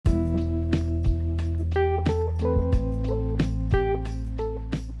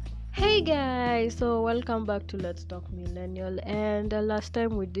Hey guys, so welcome back to Let's Talk Millennial. And last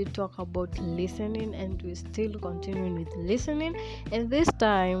time we did talk about listening, and we're still continuing with listening. And this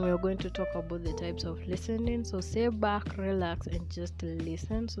time we're going to talk about the types of listening. So sit back, relax, and just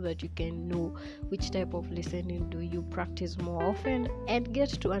listen so that you can know which type of listening do you practice more often and get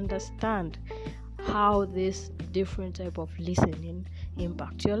to understand how this different type of listening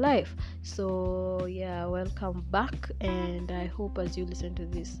impact your life. So yeah, welcome back, and I hope as you listen to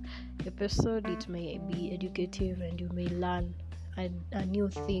this episode it may be educative and you may learn a new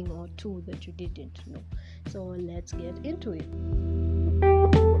thing or two that you didn't know. So let's get into it.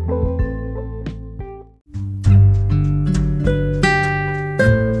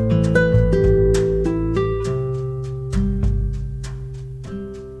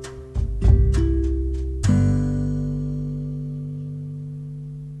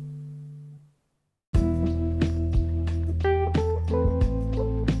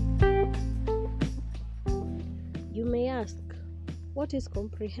 You may ask, what is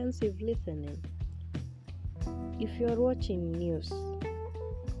comprehensive listening? If you are watching news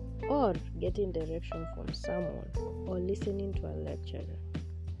or getting direction from someone or listening to a lecturer,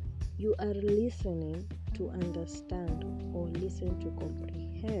 you are listening to understand or listen to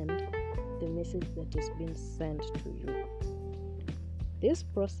comprehend the message that is being sent to you. This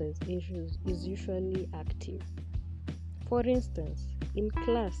process is usually active. For instance, in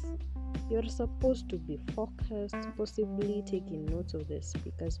class, you're supposed to be focused, possibly taking notes of the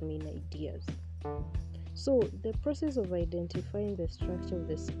speaker's main ideas. So, the process of identifying the structure of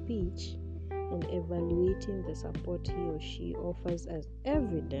the speech and evaluating the support he or she offers as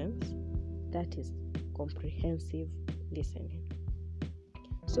evidence, that is comprehensive listening.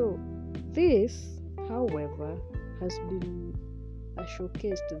 So, this, however, has been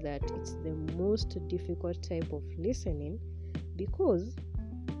showcased that it's the most difficult type of listening because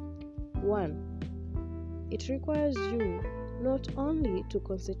 1. It requires you not only to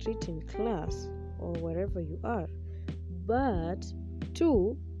concentrate in class or wherever you are, but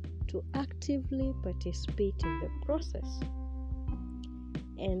 2. to actively participate in the process.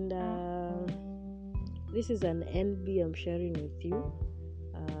 And this is an NB I'm sharing with you,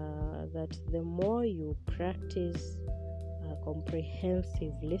 that the more you practice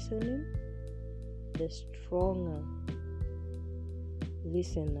comprehensive listening, the stronger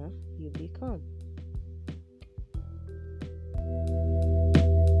listener you become.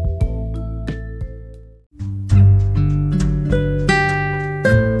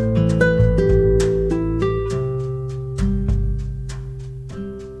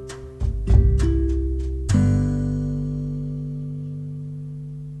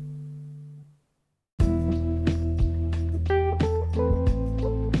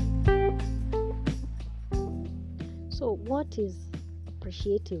 So, what is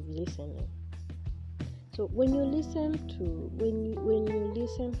appreciative listening? So when you listen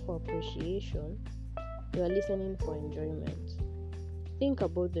for appreciation, you are listening for enjoyment. Think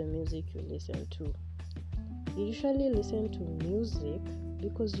about the music you listen to. You usually listen to music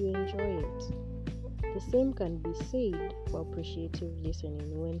because you enjoy it. The same can be said for appreciative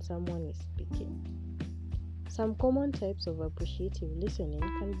listening when someone is speaking. Some common types of appreciative listening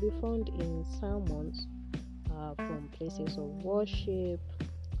can be found in sermons, from places of worship,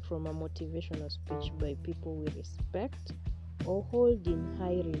 from a motivational speech by people we respect or hold in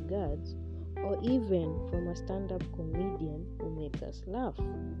high regards, or even from a stand-up comedian who makes us laugh.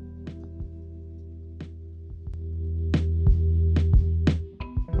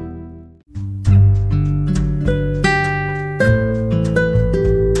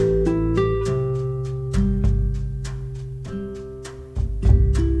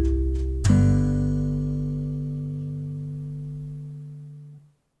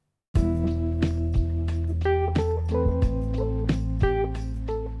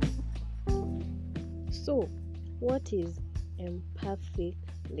 So, what is empathic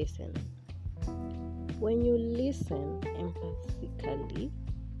listening? When you listen empathically,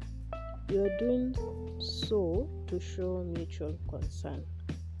 you are doing so to show mutual concern.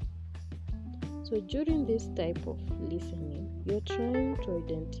 So, during this type of listening, you're trying to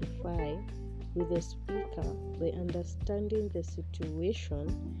identify with the speaker by understanding the situation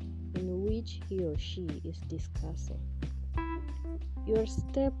in which he or she is discussing. You're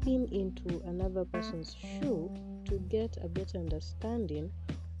stepping into another person's shoe to get a better understanding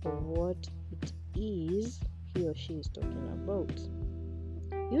of what it is he or she is talking about.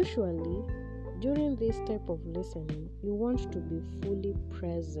 Usually, during this type of listening, you want to be fully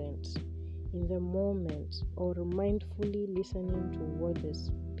present in the moment or mindfully listening to what the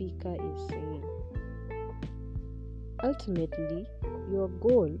speaker is saying. Ultimately, your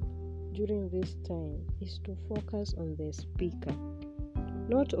goal during this time is to focus on the speaker,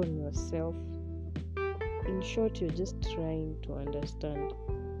 not on yourself. In short, you're just trying to understand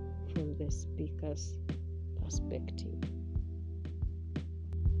from the speaker's perspective.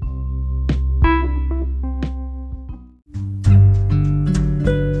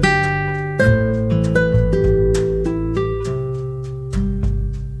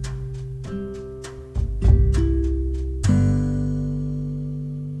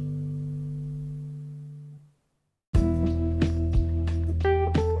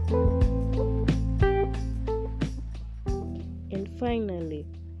 And finally,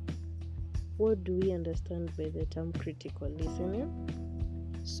 what do we understand by the term critical listening?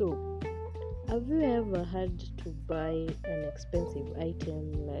 So, have you ever had to buy an expensive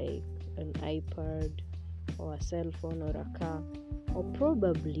item like an iPad or a cell phone or a car? Or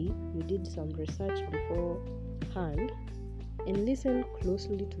probably you did some research beforehand and listened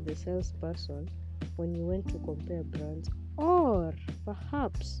closely to the salesperson when you went to compare brands, or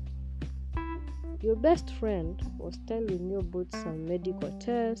perhaps your best friend was telling you about some medical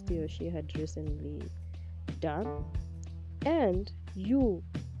test he or she had recently done, and you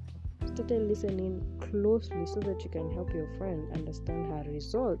started listening closely so that you can help your friend understand her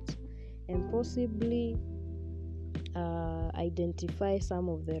results and possibly identify some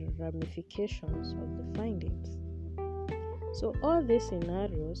of the ramifications of the findings. So all these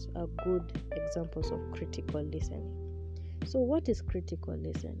scenarios are good examples of critical listening. So what is critical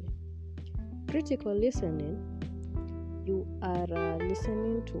listening? Critical listening, you are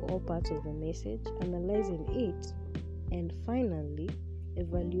listening to all parts of the message, analyzing it, and finally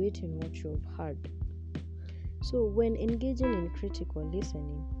evaluating what you have heard. So when engaging in critical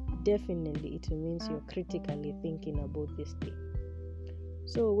listening, definitely it means you're critically thinking about this thing.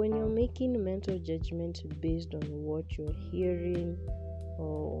 So when you're making mental judgment based on what you're hearing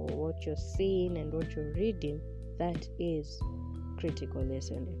or what you're seeing and what you're reading, that is critical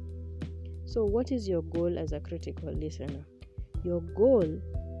listening. So what is your goal as a critical listener? Your goal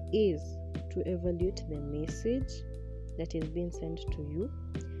is to evaluate the message that is being sent to you,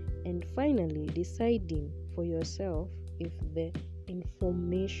 and finally deciding for yourself if the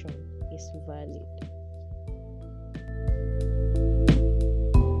information is valid.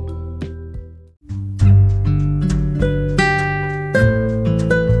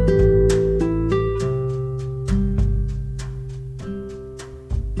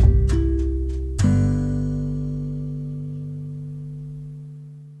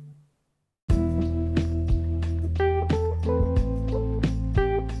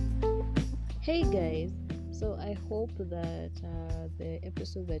 Hey guys, so I hope that the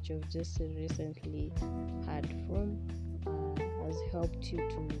episode that you've just recently heard from has helped you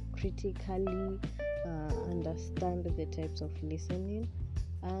to critically understand the types of listening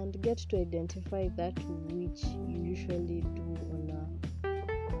and get to identify that which you usually do on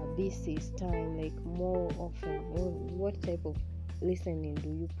a basis time, like more often, or what type of listening do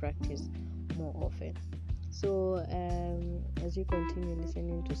you practice more often. So as you continue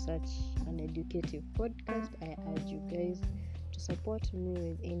listening to such an educative podcast, I urge you guys to support me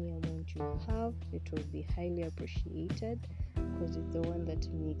with any amount you have. It will be highly appreciated because it's the one that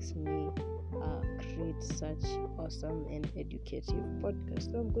makes me create such awesome and educative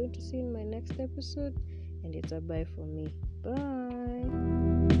podcast. So I'm going to see you in my next episode, and it's a bye for me. Bye.